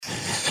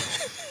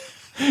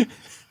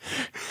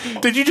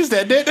Did you just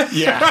end it?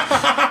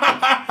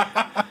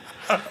 Yeah.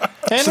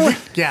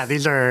 And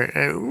These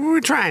are,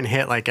 we try and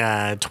hit like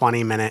a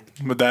 20-minute.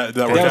 But that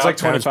that worked was out? like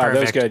 25. That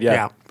was perfect. good.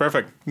 Yeah.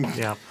 Perfect.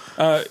 Yeah.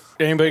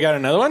 Anybody got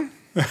another one?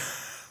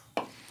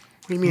 What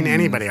do you mean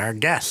anybody? Our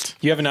guest.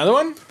 You have another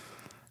one?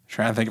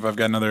 Trying to think if I've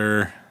got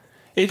another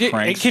It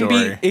prank can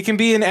story.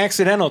 be an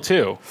accidental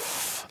too.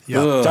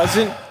 Yeah.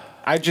 Doesn't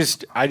I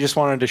just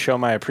wanted to show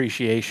my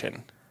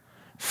appreciation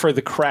for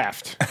the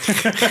craft.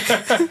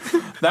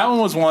 That one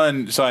was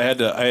one. So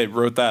I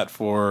wrote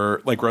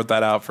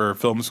that out for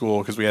film school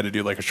because we had to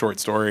do like a short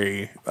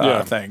story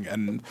thing,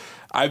 and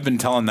I've been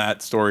telling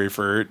that story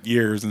for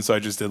years, and so I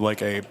just did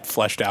like a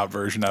fleshed out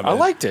version of it. I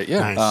liked it.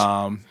 Yeah.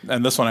 Nice.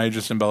 And this one I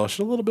just embellished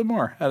a little bit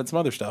more, added some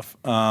other stuff.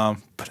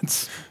 But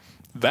it's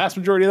the vast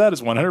majority of that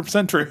is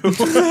 100% true.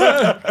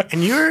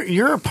 And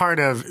you're a part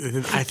of,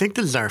 I think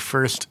this is our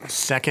first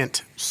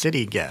Second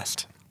City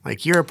guest.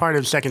 Like, you're a part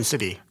of Second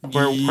City.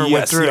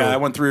 Yes, I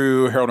went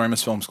through Harold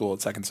Ramis Film School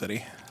at Second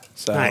City.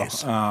 So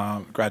Nice.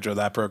 graduated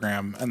that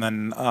program, and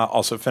then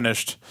also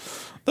finished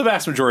the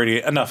vast majority,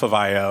 enough of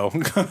IO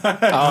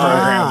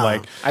program.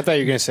 Like, I thought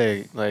you were gonna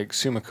say like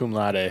summa cum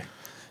laude.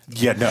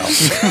 yeah, no.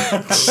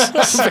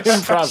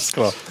 Improv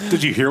school.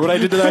 Did you hear what I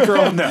did to that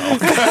girl? No.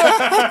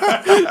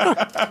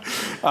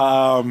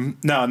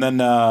 No, and then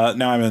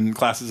now I'm in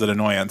classes at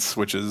Annoyance,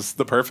 which is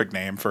the perfect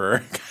name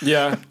for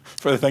Yeah.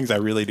 for the things I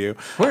really do.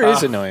 Where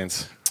is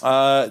Annoyance?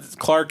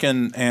 Clark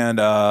and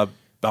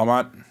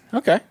Belmont.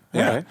 Okay.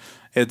 Yeah. All right.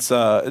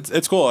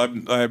 It's cool.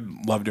 I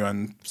love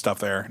doing stuff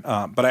there.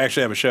 But I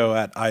actually have a show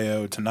at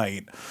IO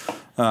tonight.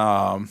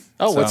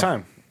 What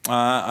time?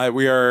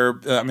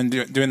 I'm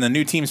doing the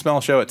new Team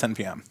Smell show at 10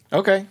 p.m.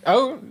 Okay.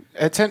 Oh,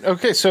 at 10.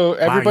 Okay. So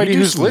everybody you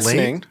do who's some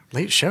listening.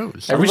 late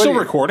shows. Are we still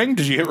Everybody- recording?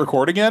 Did you hit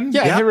record again?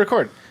 Yeah, Yep. hit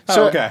record. Oh,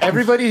 So okay.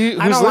 everybody who's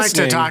I don't like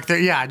listening. to talk.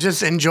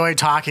 Just enjoy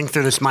talking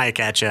through this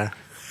mic at you.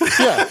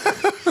 Yeah.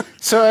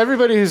 So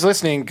everybody who's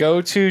listening,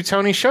 go to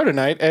Tony's show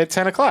tonight at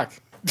 10 o'clock.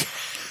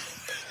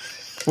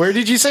 Where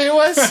did you say it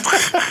was?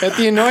 At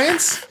the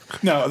Annoyance?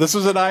 No, this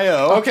was at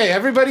IO. Okay,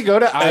 everybody go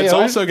to And IO. it's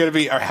also going to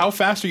be, how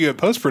fast are you at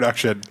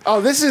post-production?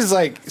 Oh, this is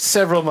like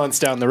several months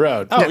down the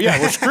road. Oh, yeah,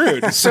 we're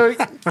screwed. So,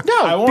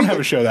 no. I won't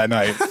have a show that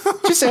night.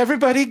 Just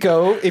everybody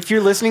go. If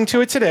you're listening to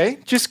it today,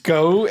 just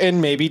go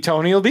and maybe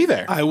Tony will be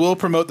there. I will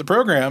promote the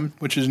program,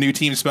 which is New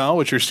Team Smell,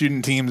 which are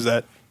student teams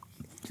at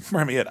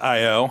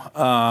IO,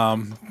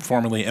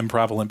 formerly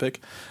Improv Olympic.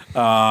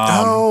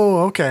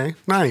 Okay.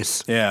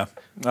 Nice. Yeah.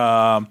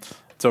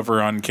 It's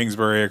over on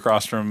Kingsbury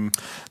across from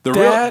the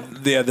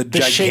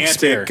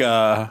Shakespeare.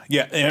 gigantic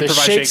The improvised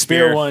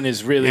Shakespeare one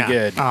is really Yeah.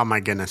 good. Oh, my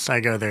goodness.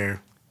 I go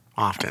there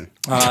often.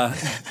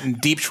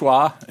 Deep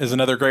Schwa is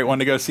another great one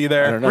to go see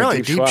there. I don't know. Really?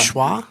 Deep Deep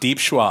Schwa. Schwa? Deep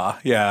Schwa,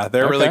 yeah,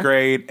 they're really Okay.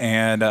 great.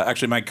 And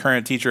actually, my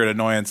current teacher at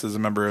Annoyance is a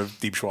member of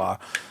Deep Schwa.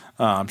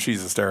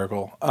 She's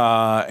hysterical.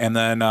 And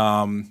then,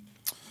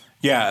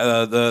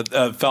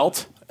 the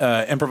Felt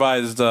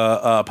improvised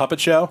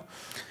puppet show.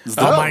 It's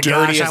the Oh, my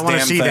gosh. dirtiest I want to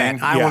damn see thing.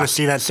 that. I Yeah. want to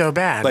see that so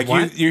bad. Like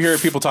What? you hear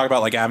people talk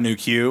about like Avenue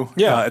Q.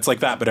 Yeah. It's like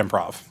that, but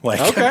improv.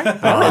 Like, Okay.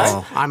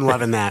 Oh, I'm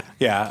loving that.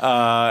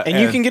 yeah. And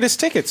you can get his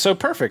tickets. So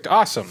perfect.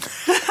 Awesome.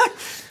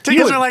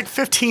 Tickets are like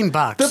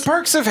 $15. The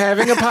perks of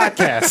having a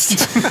podcast.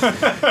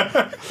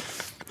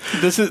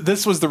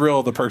 This was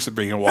the perks of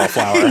being a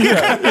wallflower. All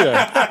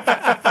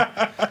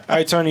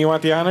right, Tony, you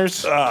want the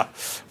honors?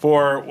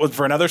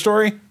 For another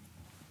story?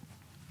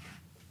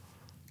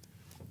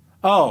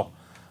 Oh.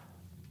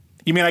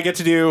 You mean I get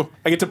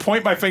to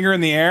point my finger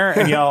in the air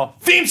and yell,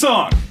 theme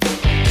song!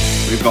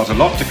 We've got a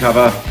lot to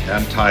cover,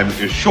 and time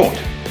is short.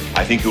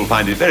 I think you'll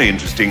find it very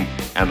interesting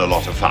and a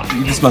lot of fun.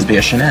 This must be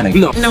a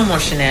shenanigan. No more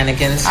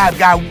shenanigans. I've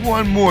got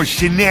one more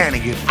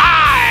shenanigan.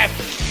 I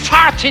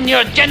fart in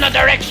your general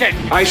direction.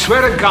 I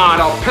swear to God,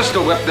 I'll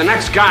pistol whip the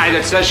next guy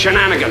that says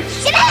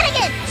shenanigans.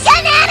 Shenanigans!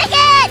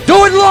 Shenanigans!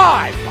 Do it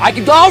live!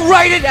 I'll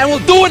write it and we'll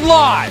do it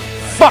live!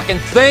 Fucking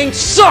thing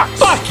sucks!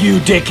 Fuck you,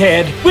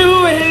 dickhead.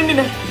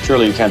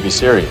 Surely you can't be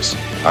serious.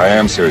 I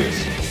am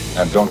serious.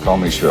 And don't call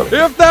me Shirley.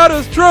 If that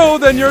is true,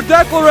 then your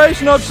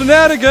declaration of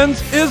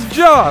shenanigans is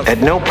just. At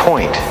no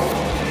point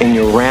in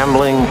your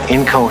rambling,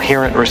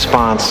 incoherent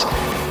response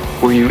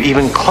were you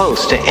even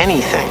close to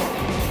anything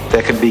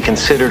that could be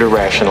considered a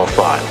rational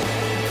thought.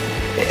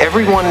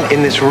 Everyone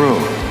in this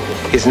room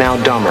is now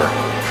dumber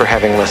for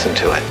having listened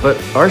to it. But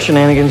our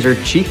shenanigans are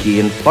cheeky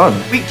and fun.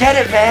 We get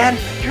it, man.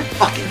 You're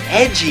fucking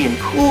edgy and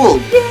cool.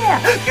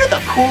 Yeah, you're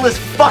the coolest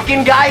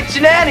fucking guy at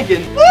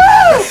shenanigans.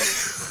 Woo!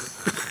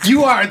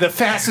 You are the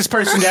fastest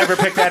person to ever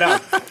pick that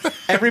up.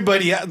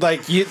 Everybody,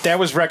 that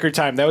was record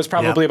time. That was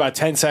probably about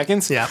 10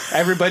 seconds. Yeah.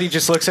 Everybody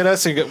just looks at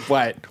us and go,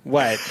 what?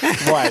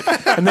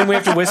 And then we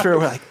have to whisper,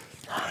 we're like,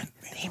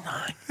 name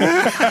 9.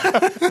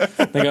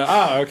 They go,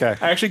 oh, okay.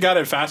 I actually got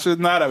it faster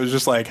than that. I was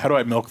just like, how do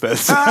I milk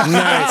this?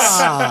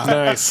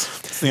 Nice.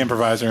 It's the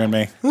improviser in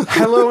me.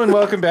 Hello and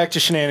welcome back to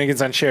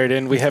Shenanigans on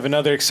Sheridan. We have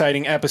another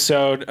exciting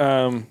episode.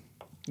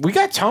 We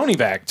got Tony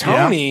back.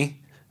 Tony,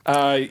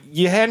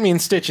 you had me in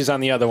stitches on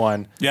the other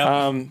one.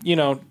 Yeah.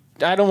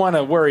 I don't want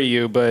to worry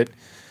you, but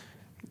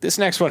This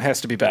next one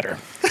has to be better.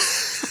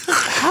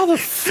 How the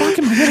fuck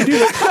am I going to do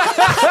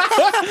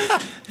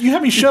that? You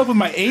have me show up with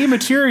my A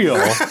material.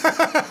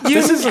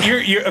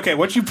 Okay.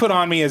 What you put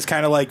on me is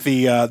kind of like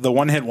the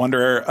one-hit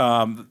wonder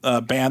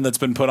band that's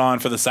been put on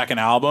for the second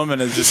album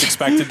and is just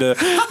expected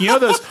to. You know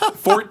those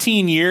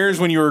 14 years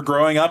when you were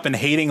growing up and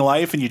hating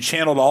life and you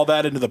channeled all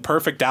that into the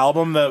perfect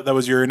album that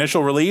was your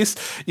initial release.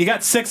 You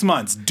got 6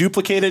 months.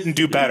 Duplicate it and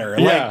do better.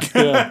 Yeah.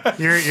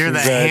 You're the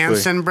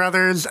Hanson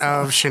brothers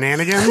of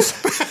shenanigans.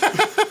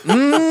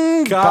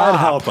 God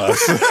help us.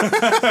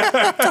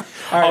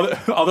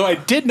 Although I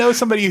did know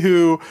somebody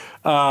who,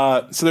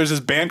 so there's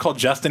this band called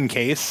Justin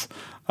Case.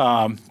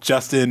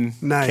 Justin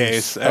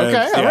Case.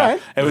 Okay, all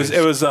right.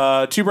 It was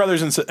two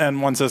brothers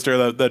and one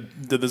sister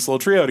that did this little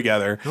trio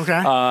together.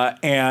 Okay.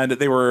 And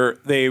they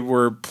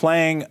were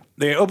playing.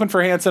 They opened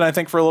for Hanson, I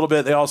think, for a little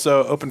bit. They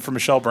also opened for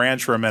Michelle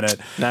Branch for a minute.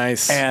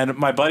 Nice. And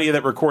my buddy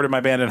that recorded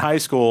my band in high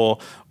school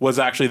was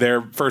actually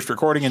their first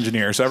recording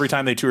engineer. So every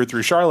time they toured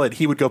through Charlotte,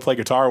 he would go play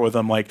guitar with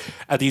them, like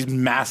at these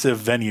massive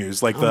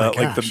venues, like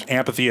the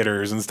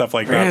amphitheaters and stuff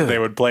like that. They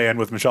would play in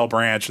with Michelle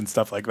Branch and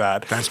stuff like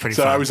that. That's pretty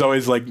So fun. I was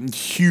always like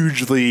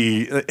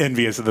hugely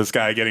envious of this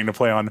guy getting to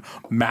play on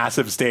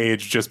massive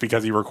stage just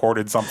because he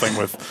recorded something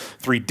with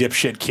 3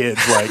 dipshit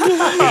kids like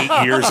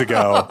 8 years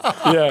ago.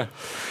 Yeah.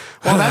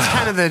 Well, that's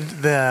kind of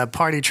the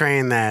party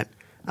train that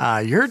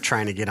you're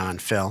trying to get on,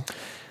 Phil,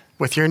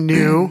 with your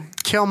new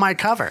Kill My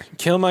Cover.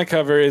 Kill My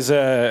Cover is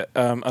a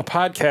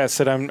podcast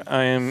that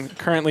I am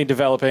currently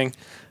developing.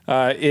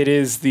 It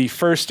is the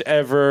first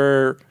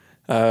ever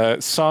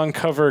song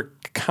cover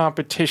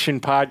competition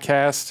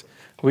podcast.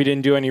 We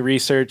didn't do any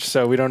research,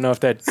 so we don't know if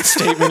that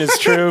statement is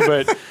true,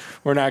 but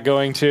we're not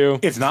going to.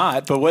 It's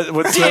not, but what's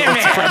the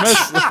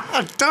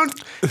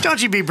premise?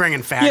 Don't you be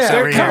bringing facts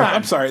over here.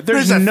 I'm sorry.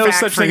 There's no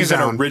such thing as an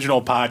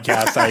original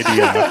podcast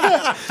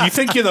idea. You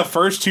think you're the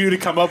first two to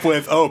come up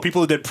with,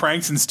 people who did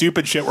pranks and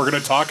stupid shit, we're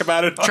going to talk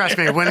about it? Trust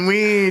me, when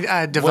we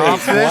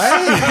developed this...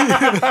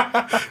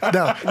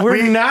 No,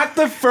 we're not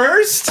the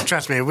first?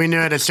 Trust me, we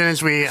knew it as soon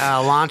as we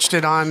launched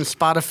it on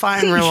Spotify,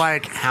 and we're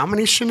like, how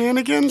many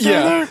shenanigans are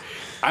there?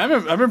 I'm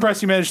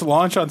impressed you managed to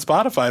launch on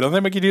Spotify. Don't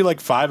they make you do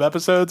like 5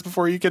 episodes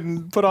before you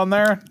can put on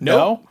there?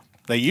 No?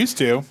 They used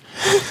to.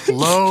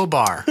 Low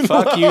bar.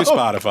 Fuck you,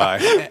 Spotify.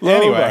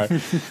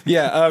 Anyway.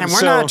 Yeah. And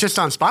we're not just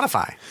on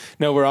Spotify.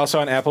 No, we're also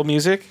on Apple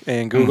Music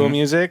and Google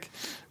Music.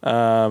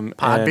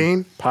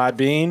 Podbean.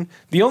 Podbean.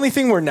 The only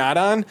thing we're not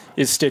on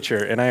is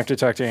Stitcher, and I have to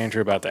talk to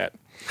Andrew about that.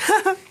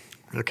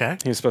 Okay.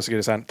 He was supposed to get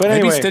us on. But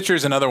maybe anyway.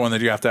 Stitcher's another one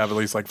that you have to have at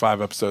least like 5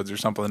 episodes or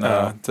something to get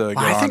on.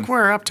 I think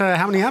we're up to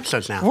how many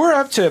episodes now? We're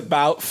up to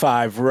about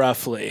 5,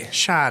 roughly.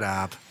 Shut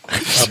up.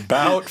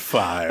 About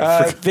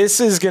 5.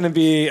 This is going to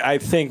be, I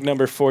think,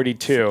 number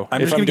 42.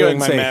 I'm if I'm doing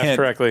my math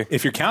correctly.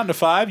 If you're counting to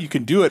 5, you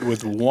can do it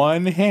with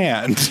one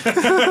hand.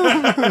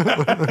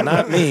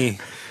 Not me.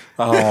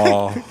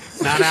 Oh.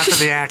 Not after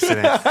the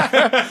accident.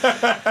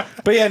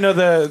 But yeah, no,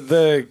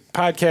 the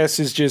podcast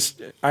is just,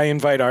 I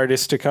invite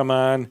artists to come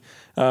on.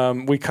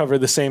 We cover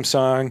the same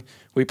song.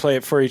 We play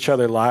it for each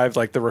other live,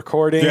 like the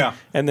recording. Yeah.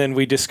 And then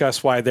we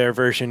discuss why their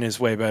version is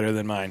way better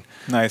than mine.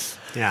 Nice.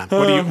 Yeah.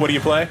 What do you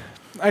play?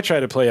 I try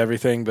to play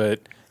everything,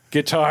 but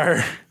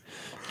guitar,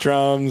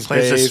 drums,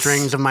 Plays bass. the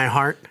strings of my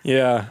heart.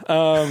 Yeah.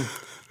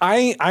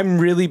 I'm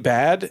really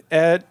bad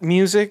at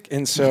music,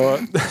 and so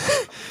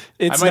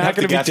it's I might not have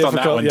to going to be guest on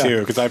difficult. that one too,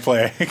 because I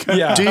play.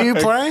 Yeah. Do you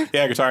play?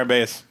 Yeah, guitar and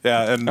bass.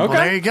 Yeah. And Well,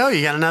 there you go.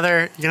 You got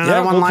another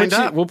one lined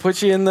up. We'll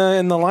put you in the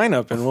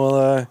lineup, and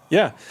we'll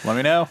let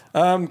me know.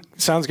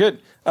 Sounds good.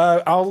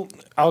 I'll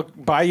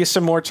buy you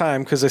some more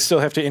time because I still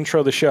have to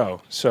intro the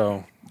show.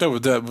 So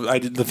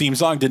the theme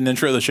song didn't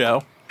intro the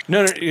show.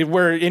 No,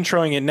 we're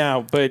introing it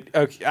now, but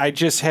I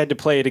just had to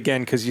play it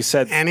again because you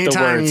said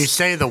anytime the words. you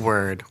say the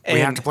word, we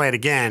have to play it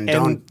again.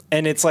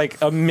 And it's like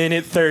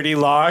 1:30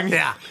 long.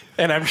 Yeah.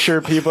 And I'm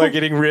sure people are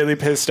getting really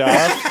pissed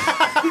off.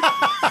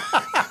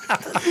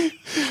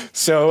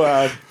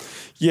 So,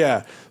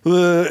 yeah.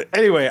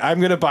 Anyway, I'm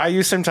going to buy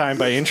you some time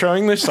by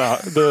introing the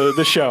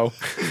show.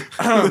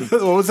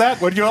 What was that?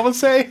 What did you almost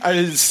say?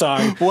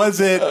 Song. Was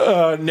it?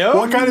 No.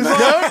 What kind of song?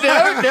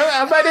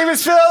 No. My name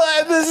is Phil.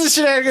 This is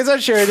Shenanigans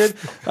Uncharted.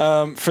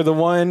 For the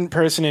one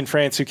person in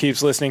France who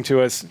keeps listening to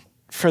us,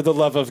 for the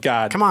love of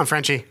God. Come on,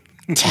 Frenchie.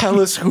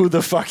 Tell us who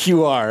the fuck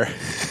you are.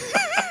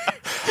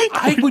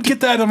 I would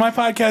get that on my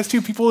podcast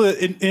too. People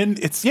in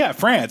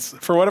France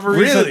for whatever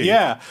reason. Really?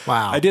 Yeah.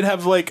 Wow. I did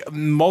have like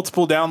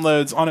multiple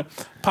downloads on a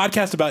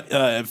podcast about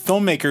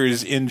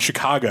filmmakers in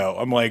Chicago.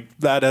 I'm like,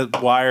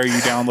 why are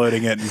you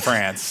downloading it in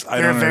France? I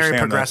They're don't a very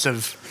understand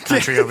progressive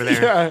country over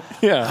there.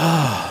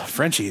 Yeah.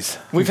 Frenchies.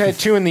 We've had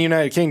 2 in the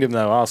United Kingdom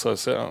though, also.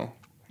 So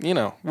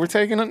we're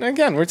taking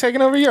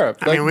over Europe.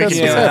 I mean, we can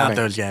do without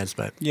those guys,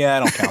 but yeah, I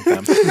don't count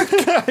them.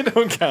 I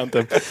don't count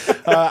them.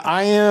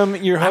 I am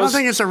your host. I don't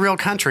think it's a real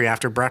country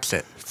after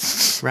Brexit,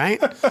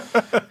 right?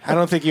 I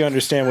don't think you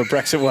understand what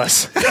Brexit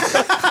was.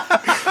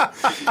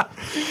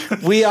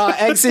 We are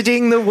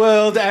exiting the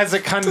world as a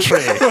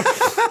country.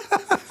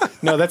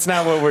 No, that's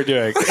not what we're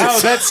doing. Oh,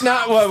 that's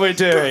not what we're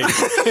doing.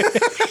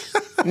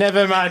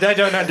 Never mind. I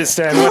don't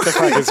understand what the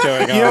fuck is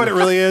going on. You know what it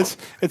really is?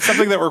 It's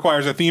something that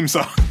requires a theme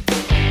song.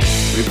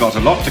 We've got a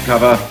lot to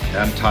cover,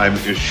 and time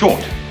is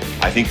short.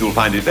 I think you'll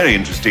find it very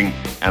interesting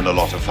and a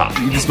lot of fun.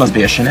 This must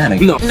be a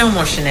shenanigan. No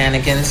more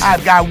shenanigans.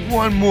 I've got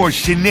one more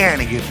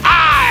shenanigan.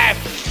 I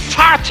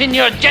fart in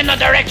your general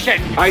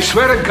direction. I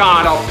swear to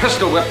God, I'll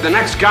pistol whip the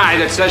next guy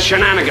that says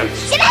shenanigans.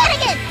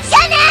 Shenanigans!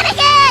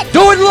 Shenanigans!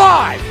 Do it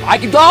live!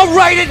 I'll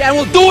write it and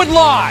we'll do it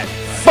live!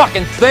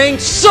 Fucking thing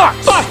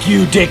sucks! Fuck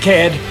you,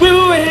 dickhead.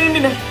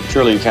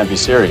 Surely you can't be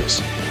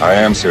serious. I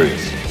am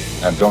serious.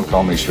 And don't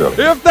call me Shirley.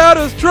 If that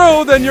is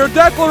true, then your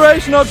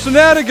declaration of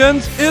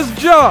shenanigans is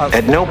just.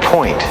 At no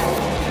point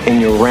in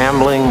your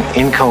rambling,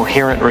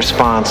 incoherent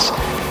response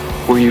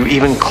were you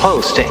even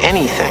close to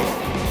anything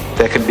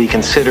that could be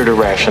considered a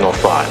rational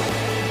thought.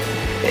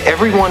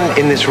 Everyone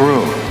in this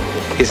room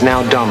is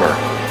now dumber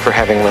for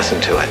having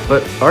listened to it.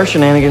 But our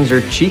shenanigans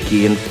are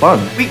cheeky and fun.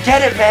 We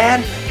get it,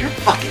 man. You're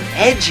fucking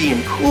edgy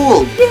and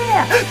cool.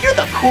 Yeah, you're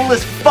the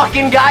coolest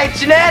fucking guy at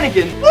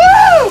Shenanigans. Woo!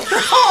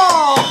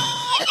 Oh!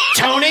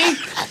 Tony,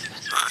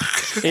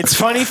 it's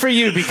funny for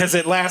you because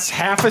it lasts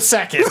half a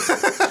second.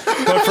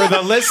 But for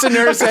the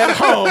listeners at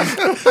home,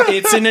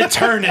 it's an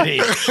eternity.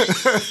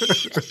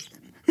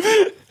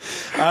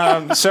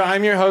 So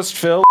I'm your host,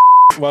 Phil.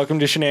 Welcome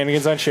to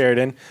Shenanigans on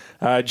Sheridan.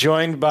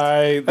 Joined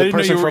by the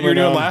person from your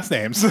last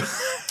names.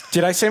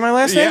 Did I say my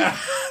last name? Yeah.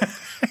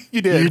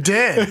 You did. You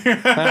did.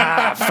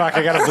 Fuck,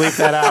 I gotta bleep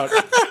that out.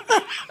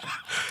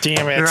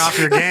 Damn it. You're off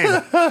your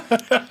game.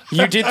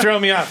 You did throw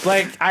me off.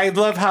 Like, I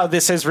love how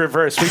this has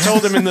reversed. We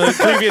told him in the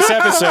previous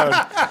episode,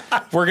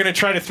 we're going to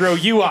try to throw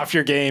you off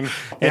your game,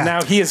 and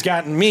now he has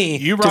gotten me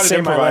to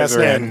say my last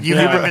name. You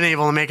haven't been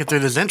able to make it through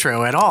this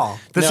intro at all.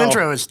 This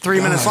intro is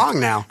 3 minutes long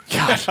now.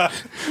 God.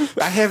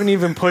 I haven't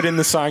even put in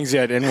the songs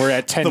yet, and we're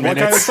at 10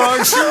 minutes. What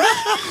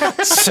kind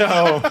of songs?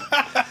 So...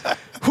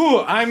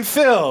 I'm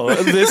Phil.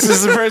 This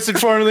is the person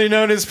formerly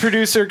known as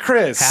producer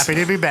Chris. Happy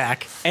to be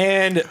back.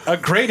 And a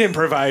great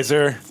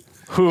improviser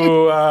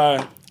who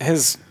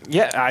has,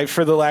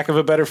 for the lack of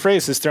a better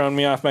phrase, has thrown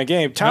me off my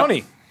game.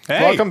 Tony,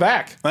 welcome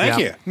back. Thank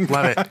you.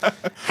 Love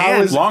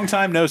it. Long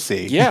time no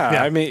see.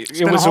 Yeah, I mean,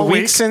 it was a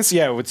week since.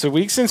 Yeah, it's a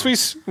week since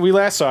we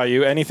last saw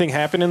you. Anything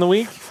happened in the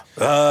week?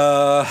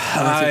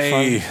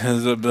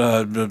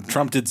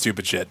 Trump did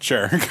stupid shit.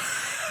 Sure.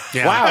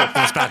 Yeah, wow,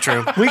 that's not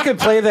true. We could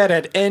play that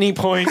at any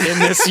point in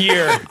this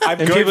year. I'm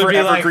good for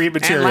evergreen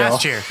material. And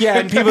last year. Yeah,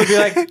 and people would be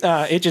like,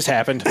 it just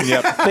happened.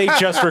 Yep. They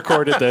just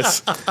recorded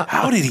this.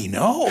 How did he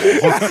know?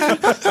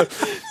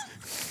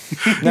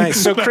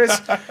 Nice. So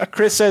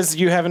Chris says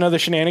you have another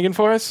shenanigan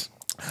for us?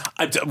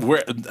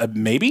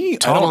 Maybe?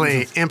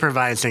 Totally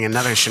improvising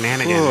another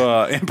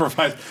shenanigan.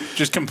 Improvise,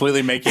 just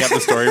completely making up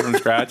the story from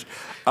scratch.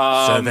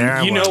 So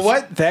there you know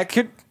what? That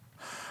could...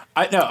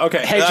 I know,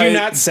 okay. Had you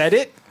not said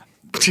it,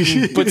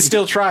 but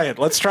still try it.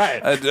 Let's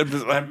try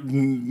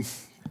it.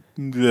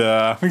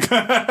 Yeah.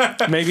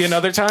 Maybe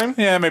another time?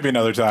 Yeah, maybe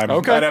another time.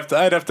 Okay.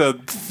 I'd have to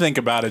think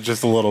about it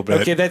just a little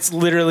bit. Okay, that's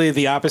literally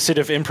the opposite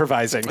of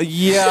improvising.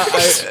 Yeah,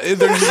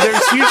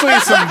 there's usually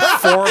some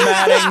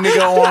formatting to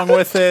go along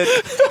with it.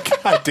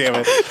 God damn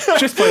it.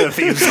 Just play the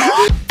theme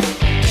song.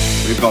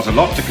 We've got a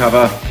lot to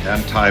cover,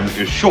 and time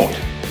is short.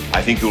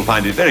 I think you'll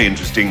find it very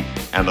interesting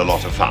and a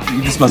lot of fun.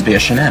 This must be a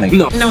shenanigan.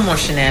 No more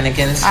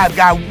shenanigans. I've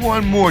got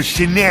one more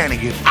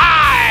shenanigan.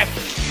 I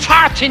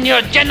fart in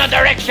your general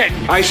direction.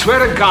 I swear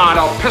to God,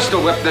 I'll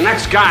pistol whip the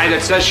next guy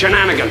that says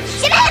shenanigans.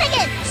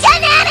 Shenanigans!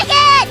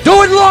 Shenanigans!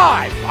 Do it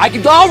live!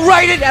 I'll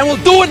write it and we'll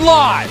do it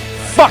live!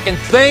 Fucking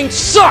thing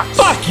sucks!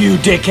 Fuck you,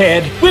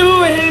 dickhead.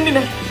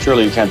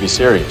 Surely you can't be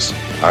serious.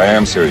 I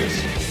am serious.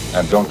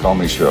 And don't call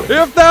me Shirley.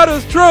 If that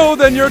is true,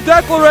 then your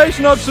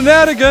declaration of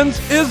shenanigans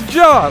is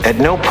just. At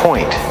no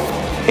point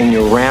in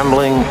your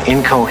rambling,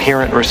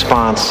 incoherent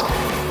response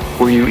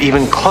were you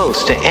even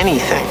close to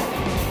anything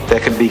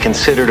that could be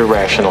considered a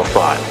rational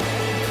thought.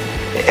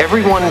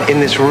 Everyone in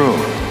this room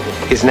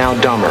is now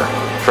dumber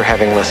for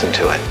having listened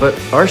to it. But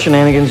our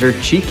shenanigans are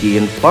cheeky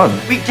and fun.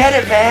 We get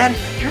it, man.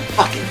 You're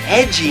fucking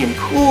edgy and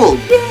cool.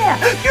 Yeah,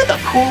 you're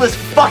the coolest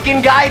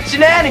fucking guy at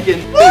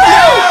Shenanigans. Woo!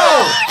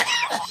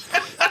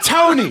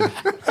 Tony!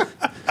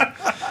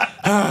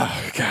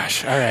 Oh,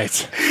 gosh. All right.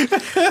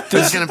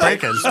 This is going to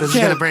break us. This is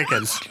going to break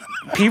us.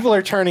 People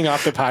are turning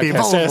off the podcast.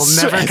 People will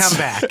never come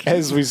back.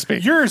 As we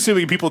speak. You're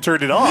assuming people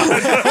turned it on.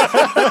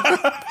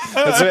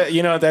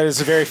 That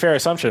is a very fair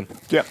assumption.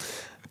 Yeah.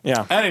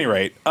 Yeah. At any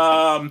rate,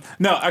 no,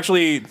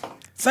 actually,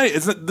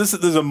 this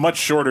is a much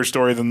shorter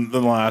story than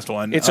the last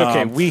one. It's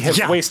okay. We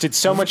have wasted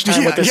so much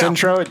time with this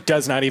intro; it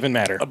does not even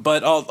matter.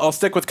 But I'll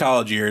stick with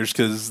college years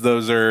because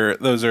those are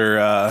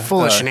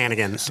full of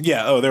shenanigans.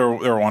 Yeah. Oh, they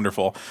were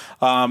wonderful.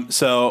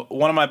 So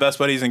one of my best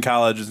buddies in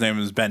college, his name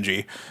was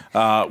Benji.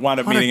 Wound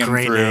up meeting him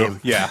through.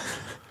 Name. Yeah.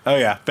 Oh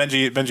yeah.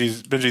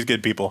 Benji's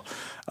good people.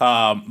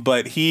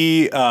 But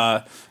he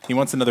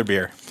wants another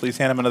beer. Please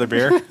hand him another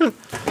beer.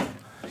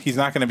 He's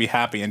not going to be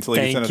happy until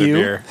he gets another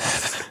beer.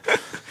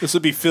 This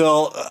would be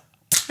Phil.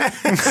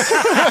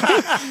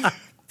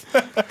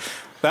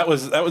 That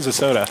was a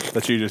soda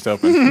that you just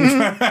opened.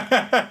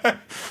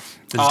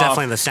 It's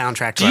definitely the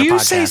soundtrack to Do our you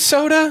podcast. say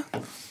soda?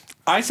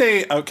 I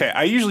say okay.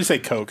 I usually say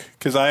Coke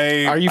because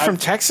I. Are you from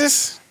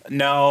Texas?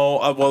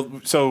 No.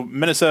 Well, so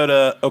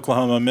Minnesota,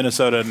 Oklahoma,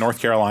 Minnesota, North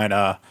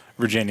Carolina,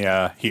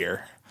 Virginia,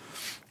 here.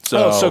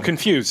 So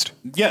confused.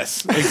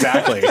 Yes,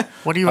 exactly.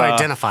 What do you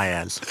identify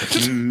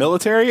as?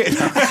 Military?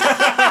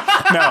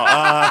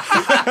 No.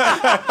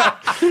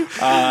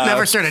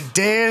 Never served a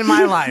day in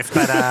my life,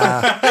 but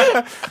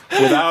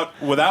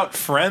without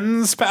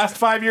friends past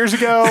 5 years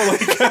ago.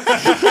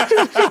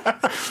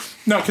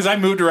 No, because I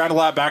moved around a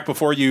lot back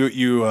before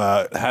you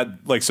had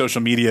like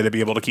social media to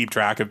be able to keep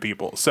track of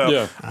people.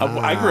 So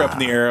I grew up in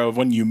the era of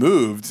when you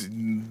moved,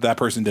 that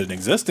person didn't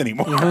exist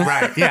anymore.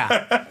 Right?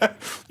 Yeah.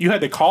 You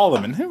had to call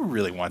them, and who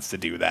really wants to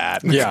do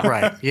that? Yeah.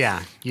 Right.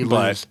 Yeah. You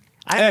lose.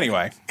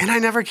 Anyway, and I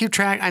never keep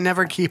track. I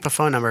never keep a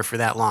phone number for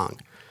that long.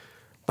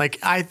 Like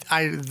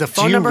the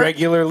phone Do you number.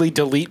 regularly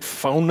delete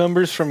phone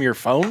numbers from your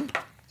phone?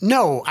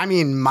 No, I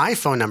mean my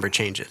phone number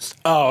changes.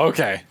 Oh,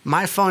 okay.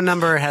 My phone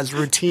number has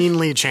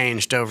routinely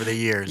changed over the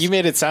years. You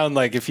made it sound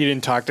like if you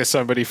didn't talk to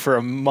somebody for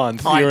a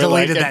month, I you were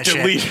deleted like, that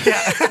shit.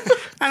 Yeah.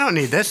 I don't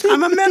need this.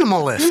 I'm a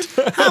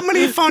minimalist. How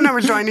many phone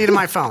numbers do I need in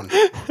my phone?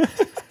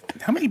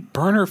 how many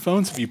burner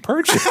phones have you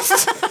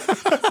purchased?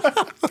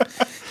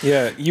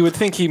 Yeah, you would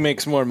think he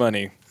makes more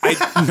money.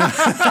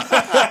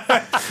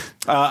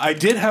 I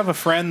did have a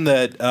friend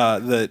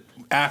that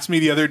asked me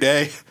the other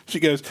day. She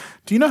goes,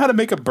 "Do you know how to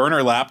make a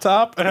burner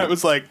laptop?" And I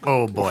was like,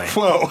 "Oh boy,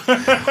 whoa."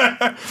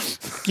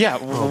 Yeah,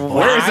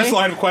 where is this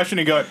line of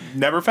questioning going?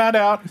 Never found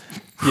out.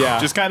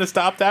 Yeah, just kind of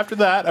stopped after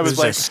that. I was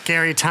like, a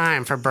scary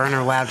time for burner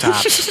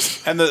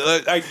laptops. And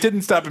I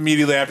didn't stop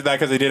immediately after that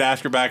because I did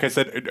ask her back. I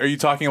said, "Are you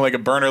talking like a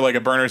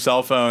burner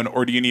cell phone,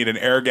 or do you need an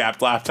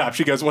air-gapped laptop?"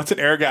 She goes, "What's an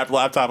air-gapped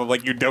laptop?" I'm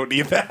like, "You don't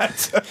need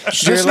that."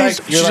 She just needs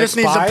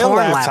a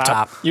porn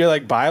laptop. You're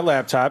like, buy a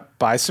laptop,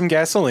 buy some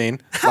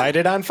gasoline, light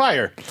it on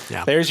fire.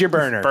 Yeah. There's your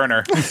burner.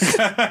 Yeah.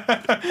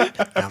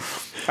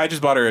 I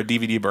just bought her a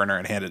DVD burner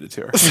and handed it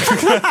to her.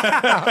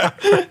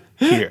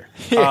 Here.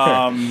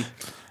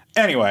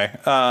 Anyway,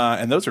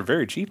 and those are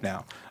very cheap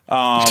now.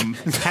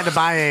 Had to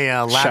buy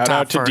a laptop. Shout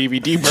out to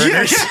DVD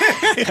burners.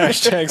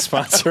 Hashtag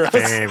sponsor us.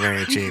 Very,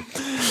 very cheap.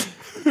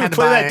 Had to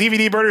play that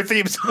DVD burner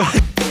themes.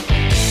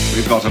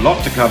 We've got a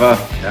lot to cover,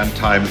 and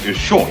time is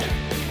short.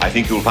 I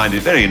think you'll find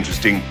it very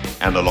interesting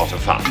and a lot of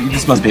fun.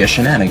 This must be a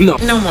shenanigan.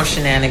 No more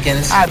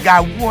shenanigans. I've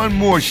got one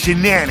more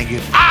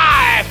shenanigan.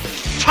 I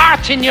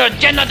fart in your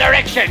general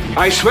direction.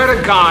 I swear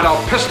to God,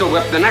 I'll pistol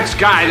whip the next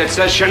guy that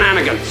says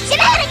shenanigans.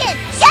 Shenanigans!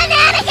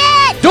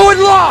 Shenanigans! Do it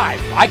live!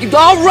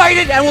 I'll write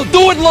it and we'll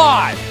do it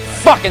live!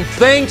 Fucking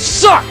thing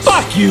sucks!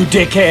 Fuck you,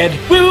 dickhead!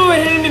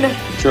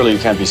 Surely you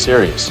can't be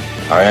serious.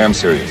 I am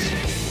serious.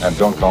 And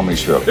don't call me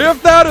Shirley.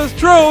 If that is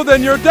true,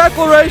 then your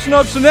declaration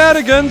of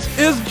shenanigans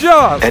is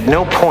just. At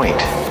no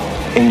point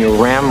in your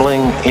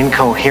rambling,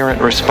 incoherent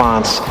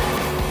response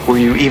were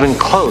you even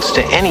close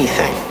to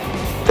anything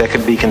that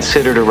could be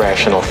considered a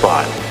rational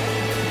thought.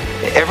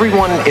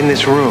 Everyone in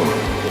this room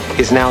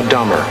is now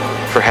dumber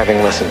for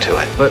having listened to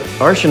it. But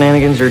our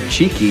shenanigans are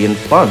cheeky and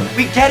fun.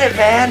 We get it,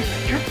 man.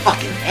 You're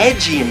fucking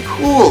edgy and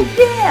cool.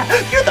 Yeah,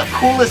 you're the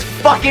coolest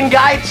fucking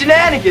guy at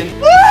Shenanigans.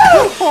 Woo!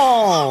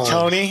 Oh.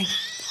 Tony,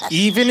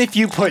 even if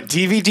you put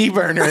DVD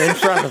burner in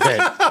front of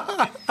it,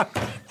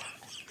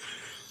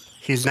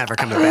 he's never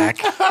coming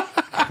back.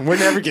 We're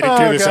never getting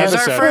through this He's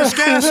episode. our first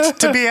guest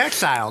to be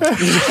exiled.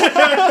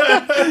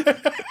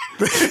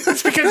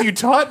 It's because you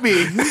taught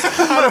me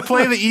how to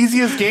play the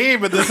easiest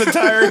game in this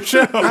entire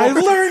show. I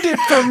learned it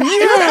from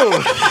you.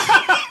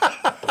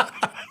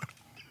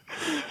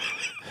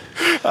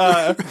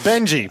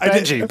 Benji.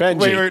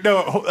 Wait,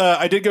 no,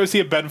 I did go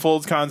see a Ben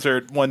Folds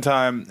concert one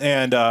time,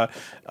 and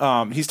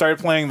he started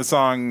playing the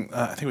song,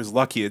 I think it was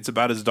Lucky. It's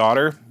about his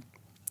daughter,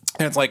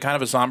 and it's like kind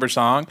of a somber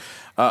song.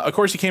 Of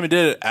course, he came and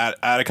did it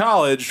at a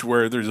college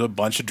where there's a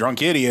bunch of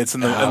drunk idiots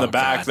in the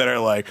back that are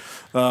like,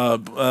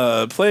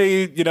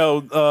 play,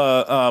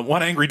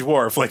 One Angry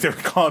Dwarf, like they were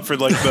calling for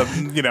like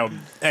the,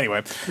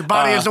 anyway. Your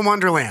body is a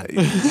wonderland.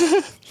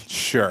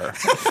 Sure.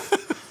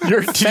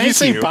 Did you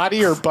say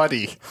body or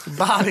buddy?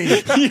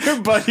 Body.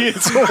 Your buddy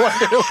is a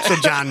wonderland. It's a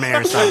John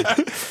Mayer song.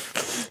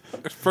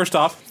 First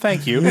off,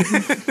 thank you.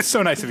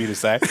 So nice of you to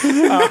say.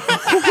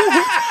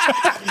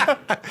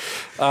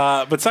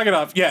 But second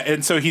off, yeah,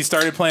 and so he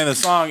started playing the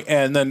song,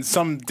 and then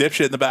some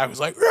dipshit in the back was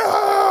like,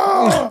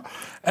 "Rah!"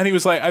 And he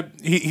was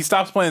like, he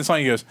stops playing the song.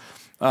 He goes,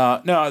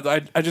 "No,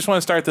 I just want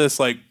to start this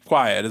like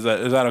quiet. Is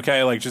that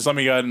okay? Like, just let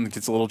me go ahead," and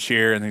gets a little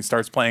cheer, and he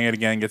starts playing it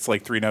again, gets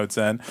like 3 notes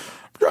in.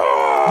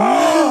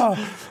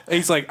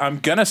 He's like, "I'm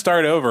gonna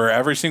start over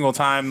every single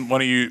time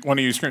one of you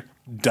scream."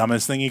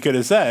 Dumbest thing he could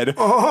have said.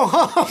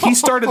 He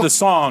started the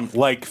song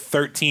like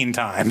 13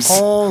 times.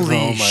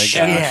 Holy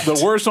shit. And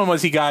the worst one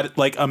was he got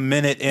like a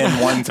minute in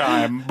one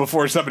time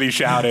before somebody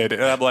shouted.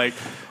 And I'm like,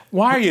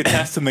 why are you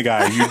testing the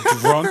guy, you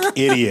drunk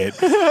idiot?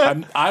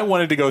 I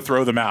wanted to go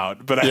throw them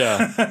out, but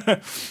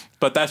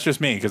but that's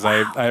just me because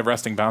I have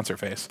resting bouncer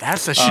face.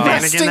 That's the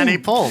shenanigan that he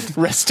pulled.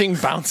 Resting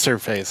bouncer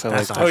face. I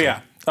like that. Oh,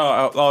 yeah.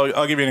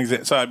 I'll give you an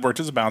example. So I worked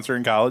as a bouncer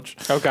in college.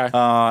 Okay.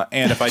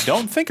 And if I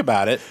don't think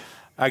about it,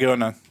 I go,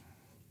 no.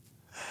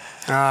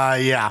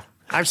 Yeah.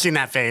 I've seen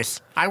that face.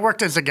 I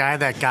worked as a guy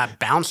that got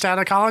bounced out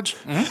of college.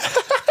 I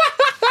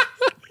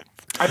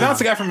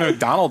bounced a guy from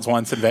McDonald's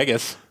once in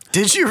Vegas.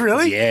 Did you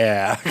really?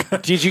 Yeah.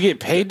 Did you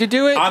get paid to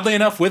do it? Oddly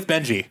enough, with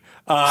Benji.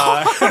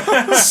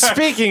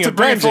 Speaking to of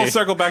bring it Benji, full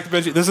circle back to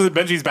Benji. This is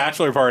Benji's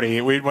bachelor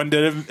party. We went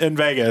did it in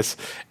Vegas,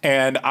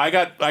 and I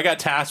got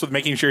tasked with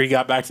making sure he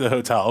got back to the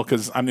hotel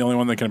because I'm the only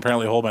one that can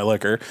apparently hold my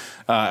liquor.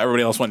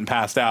 Everybody else went and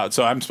passed out,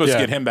 so I'm supposed to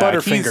get him back.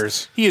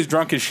 Butterfingers. He is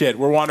drunk as shit.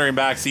 We're wandering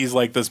back, sees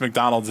like this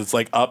McDonald's. It's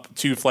like up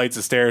 2 flights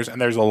of stairs, and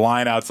there's a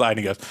line outside. And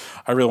he goes,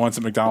 "I really want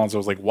some McDonald's." I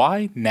was like,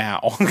 "Why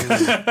now?"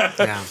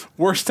 Yeah.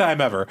 Worst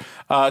time ever.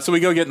 So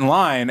we go get in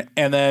line,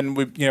 and then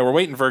we're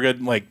waiting for a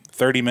good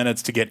 30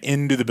 minutes to get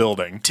into the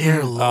building.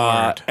 Dear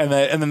Lord. And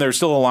then there's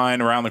still a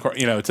line around the corner,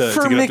 to get up to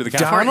the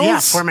counter. Yeah,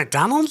 for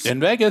McDonald's?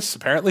 In Vegas,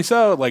 apparently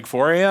so,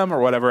 4 a.m. or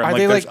whatever. And Are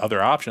they there's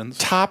other options.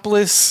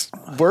 Topless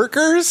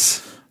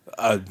workers?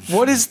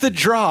 What is the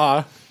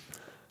draw?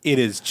 It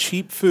is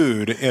cheap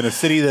food in a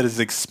city that is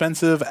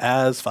expensive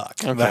as fuck.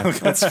 Okay,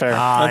 that's fair.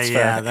 That's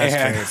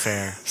very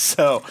fair.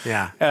 So,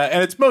 yeah.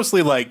 And it's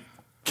mostly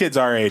kids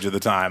our age at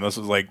the time. This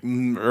was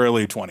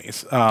early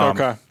 20s.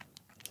 Okay.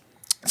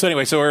 So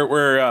anyway,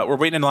 we're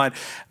waiting in line,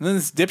 and then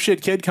this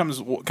dipshit kid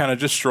comes kind of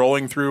just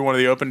strolling through one of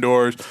the open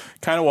doors,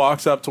 kind of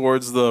walks up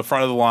towards the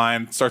front of the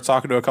line, starts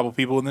talking to a couple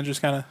people, and then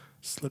just kind of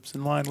slips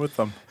in line with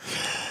them.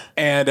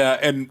 And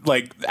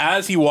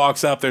as he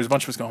walks up, there's a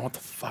bunch of us going, "What the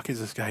fuck is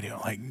this guy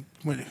doing?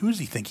 Who does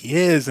he think he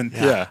is?" And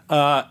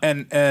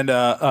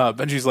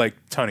Benji's like,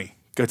 "Tony,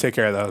 go take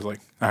care of that." I was like,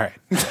 "All right."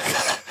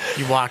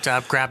 You walked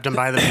up, grabbed him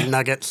by the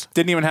nuggets.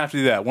 Didn't even have to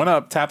do that. Went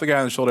up, tapped the guy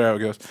on the shoulder. He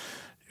goes,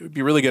 "It would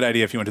be a really good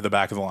idea if you went to the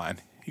back of the line."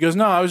 He goes,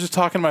 "No, I was just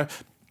talking to my..."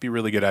 Be a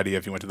really good idea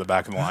if you went to the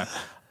back of the line.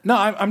 "No,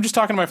 I'm just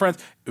talking to my friends."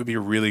 "It would be a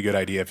really good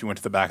idea if you went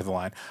to the back of the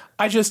line."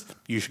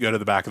 You should go to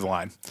the back of the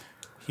line."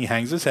 He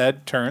hangs his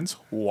head, turns,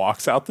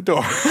 walks out the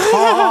door.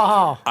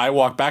 Oh. I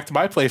walk back to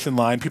my place in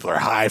line. People are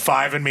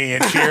high-fiving me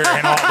and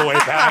cheering all the way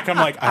back. I'm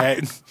like, I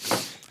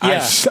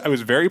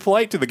was very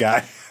polite to the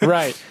guy.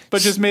 Right.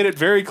 But just made it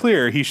very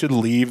clear he should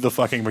leave the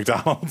fucking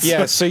McDonald's.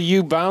 Yeah, so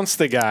you bounced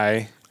the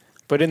guy,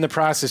 but in the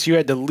process, you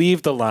had to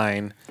leave the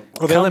line.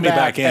 Well, they let me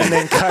back in. And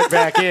then cut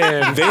back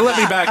in. They let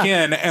me back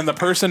in, and the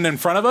person in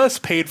front of us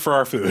paid for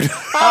our food.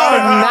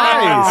 Oh,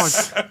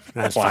 nice.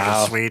 That's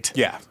fucking sweet.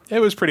 Yeah, it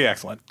was pretty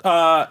excellent.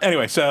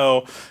 Anyway,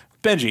 so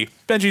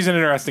Benji's an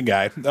interesting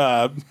guy.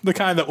 The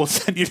kind that will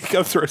send you to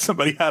go throw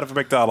somebody out of a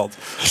McDonald's.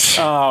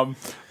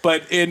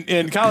 But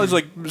in college,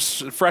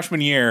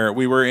 freshman year,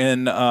 we were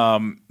in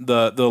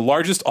the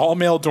largest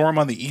all-male dorm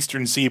on the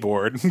Eastern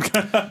Seaboard,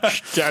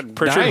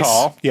 Pritchard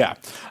Hall. Yeah,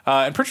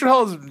 and Pritchard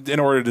Hall is,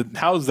 in order to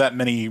house that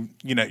many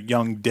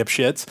young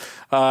dipshits,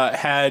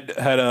 had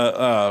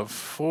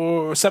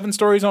 7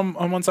 stories on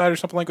one side or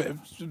something like that.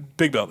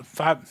 Big building,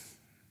 5.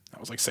 That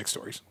was 6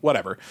 stories,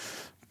 whatever.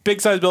 Big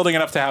size building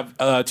enough to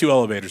have 2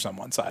 elevators on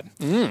one side.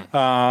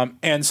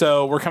 And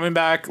so we're coming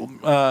back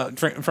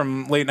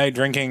from late night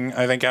drinking,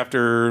 I think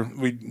after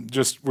we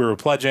were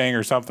pledging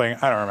or something.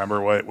 I don't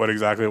remember what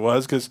exactly it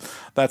was because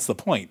that's the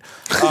point.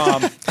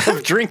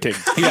 Of drinking.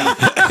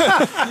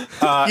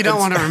 Yeah. You don't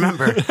want to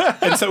remember.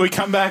 And so we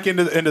come back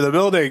into the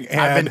building. And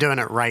I've been doing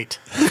it right.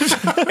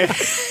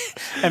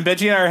 And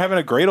Benji and I are having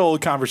a great old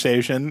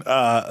conversation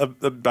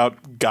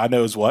about God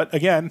knows what.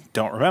 Again,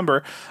 don't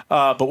remember.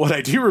 But what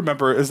I do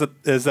remember is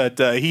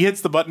that he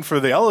hits the button for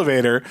the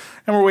elevator,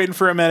 and we're waiting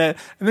for a minute,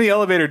 and then the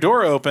elevator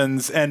door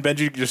opens, and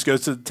Benji just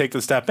goes to take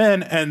the step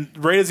in, and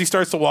right as he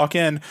starts to walk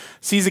in,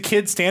 sees a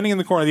kid standing in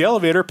the corner of the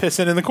elevator,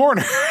 pissing in the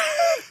corner.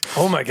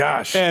 Oh my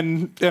gosh.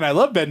 And I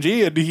love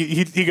Benji, and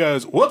he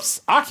goes,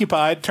 "Whoops,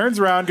 occupied," turns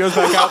around, goes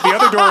back out, the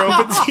other door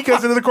opens, he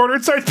goes into the corner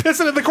and starts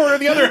pissing in the corner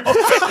of the other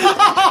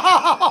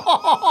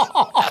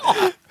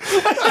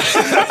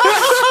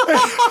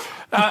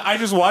I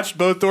just watched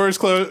both doors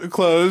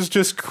close,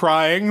 just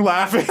crying,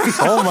 laughing.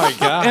 Oh my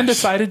gosh. And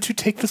decided to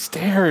take the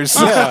stairs.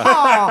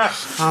 Yeah.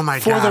 Oh my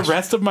gosh. For the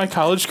rest of my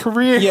college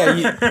career.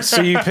 Yeah.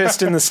 So you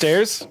pissed in the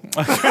stairs?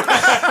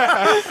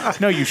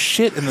 No, you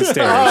shit in the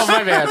stairs. Oh,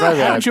 my bad.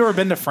 Haven't you ever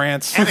been to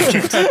France?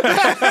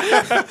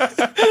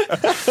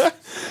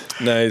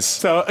 Nice.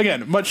 So,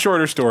 again, much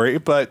shorter story,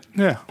 but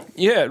yeah.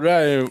 Yeah,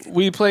 right.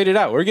 We played it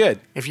out. We're good.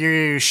 If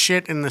you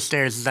shit in the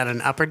stairs, is that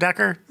an upper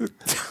decker?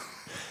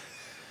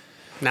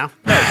 No?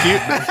 No,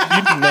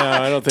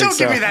 I don't think Don't so.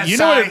 give me that You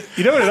sign.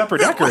 know what an upper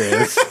decker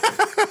is?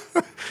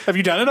 Have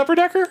you done an upper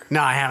decker?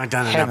 No, I haven't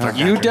done an upper Have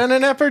decker. you done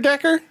an upper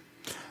decker?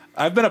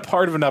 I've been a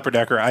part of an upper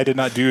decker. I did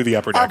not do the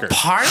upper decker.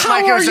 Part? How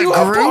Like it was are a you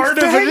a group part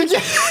of thing?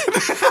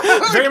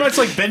 it? Very much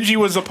like Benji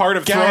was a part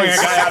of throwing a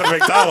guy out of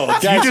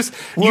McDonald's.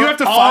 You have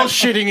to all find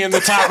shitting in the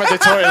top of the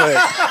toilet.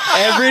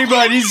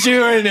 Everybody's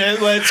doing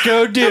it. Let's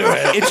go do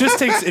it. It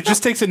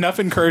just takes enough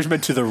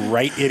encouragement to the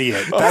right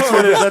idiot. That's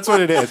what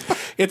it is.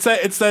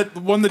 It's that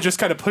one that just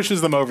kind of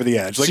pushes them over the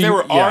edge. Like So they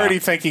were yeah. already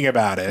thinking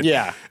about it.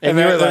 Yeah. And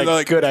they're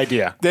like, good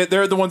idea.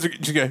 They're the ones who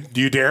just go, "Do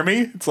you dare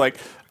me?" It's like,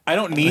 I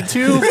don't need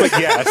to, but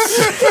yes.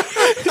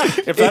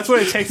 If that's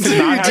what it takes to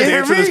not have to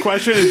answer this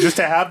question is just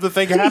to have the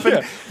thing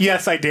happen,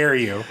 yes, I dare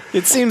you.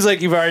 It seems like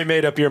you've already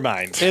made up your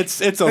mind. It's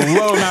a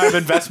low amount of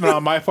investment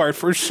on my part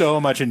for so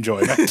much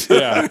enjoyment.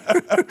 Yeah.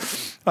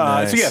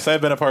 So yes,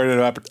 I've been a part of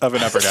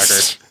an upper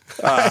decker.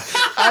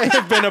 I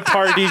have been a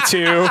party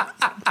too.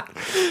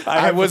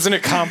 I was an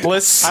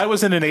accomplice. I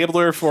was an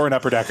enabler for an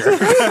upper decker.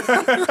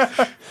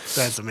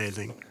 That's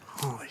amazing.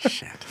 Holy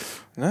shit.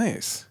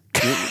 Nice.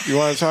 You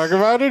want to talk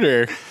about it,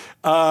 or?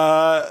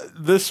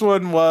 This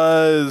one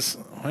was,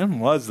 when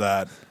was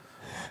that?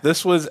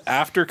 This was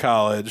after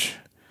college.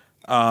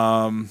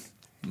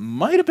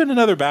 Might have been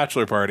another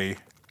bachelor party.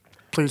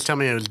 Please tell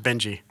me it was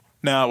Benji.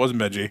 No, it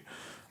wasn't Benji.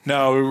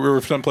 No, we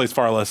were someplace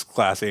far less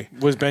classy.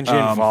 Was Benji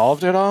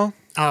involved at all?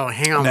 Oh,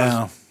 hang on.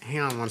 No. Hang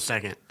on 1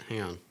 second.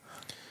 Hang on.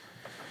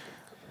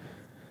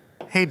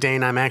 Hey,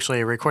 Dane, I'm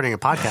actually recording a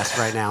podcast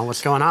right now.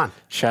 What's going on?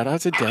 Shout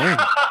out to Dane.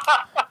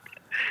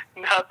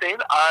 Nothing.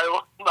 I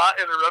will not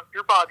interrupt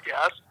your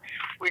podcast.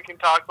 We can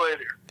talk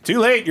later. Too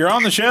late. You're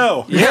on the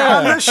show. You're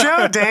on the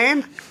show,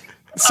 Dane.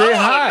 Say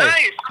hi.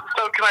 Nice.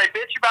 So can I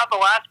bitch about the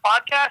last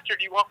podcast, or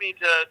do you want me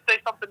to say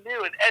something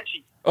new and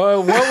edgy?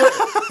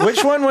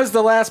 Which one was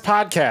the last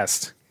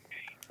podcast?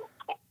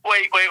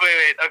 Wait.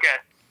 Okay.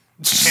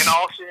 In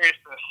all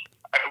seriousness,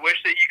 I wish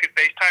that you could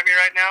FaceTime me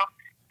right now,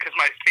 because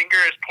my finger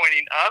is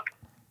pointing up,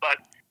 but...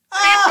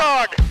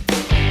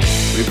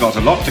 We've got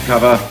a lot to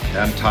cover,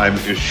 and time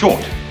is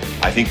short.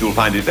 I think you'll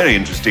find it very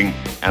interesting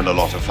and a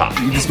lot of fun.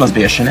 This must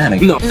be a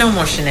shenanigan. No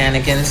more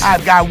shenanigans.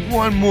 I've got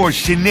one more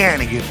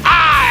shenanigan.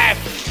 I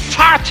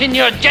fart in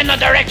your general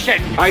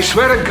direction. I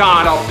swear to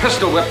God, I'll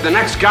pistol whip the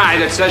next guy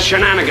that says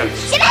shenanigans.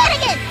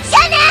 Shenanigans!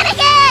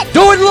 Shenanigans!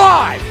 Do it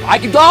live!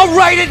 I'll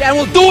write it and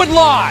we'll do it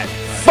live!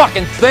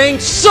 Fucking thing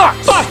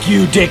sucks! Fuck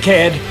you,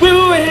 dickhead.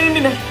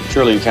 Wait.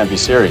 Surely you can't be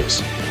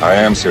serious. I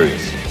am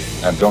serious.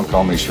 And don't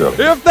call me Shirley.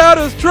 If that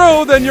is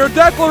true, then your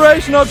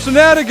declaration of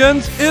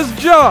shenanigans is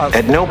just.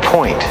 At no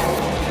point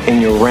in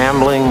your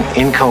rambling,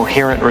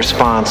 incoherent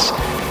response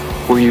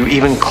were you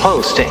even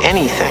close to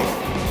anything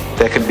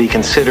that could be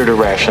considered a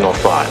rational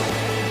thought.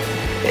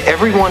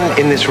 Everyone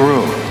in this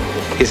room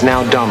is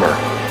now dumber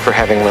for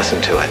having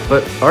listened to it.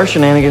 But our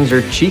shenanigans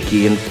are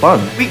cheeky and fun.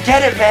 We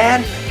get it,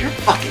 man. You're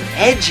fucking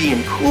edgy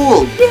and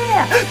cool.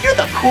 Yeah, you're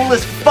the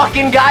coolest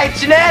fucking guy at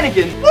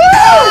Shenanigans. Woo!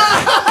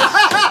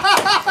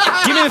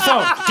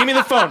 Give me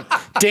the phone.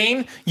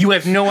 Dane, you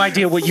have no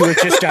idea what you have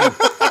just done.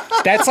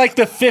 That's like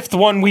the 5th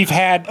one we've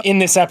had in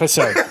this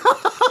episode.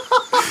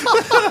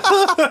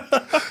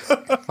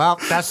 Well,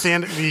 that's the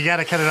end. You got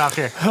to cut it off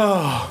here.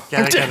 Got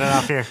to cut it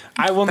off here.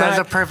 That's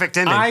a perfect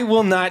ending. I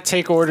will not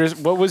take orders.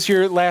 What was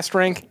your last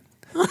rank?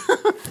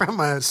 From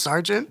a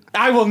sergeant?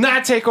 I will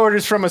not take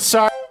orders from a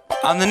sergeant.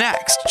 On the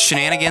next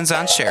Shenanigans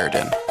on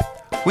Sheridan,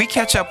 we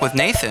catch up with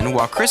Nathan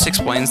while Chris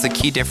explains the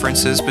key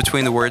differences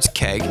between the words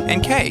keg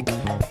and cake.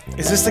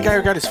 Is this the guy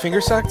who got his finger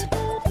sucked?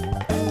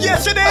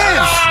 Yes, it is!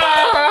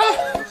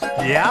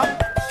 Yeah.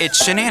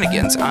 It's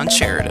Shenanigans on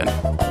Sheridan.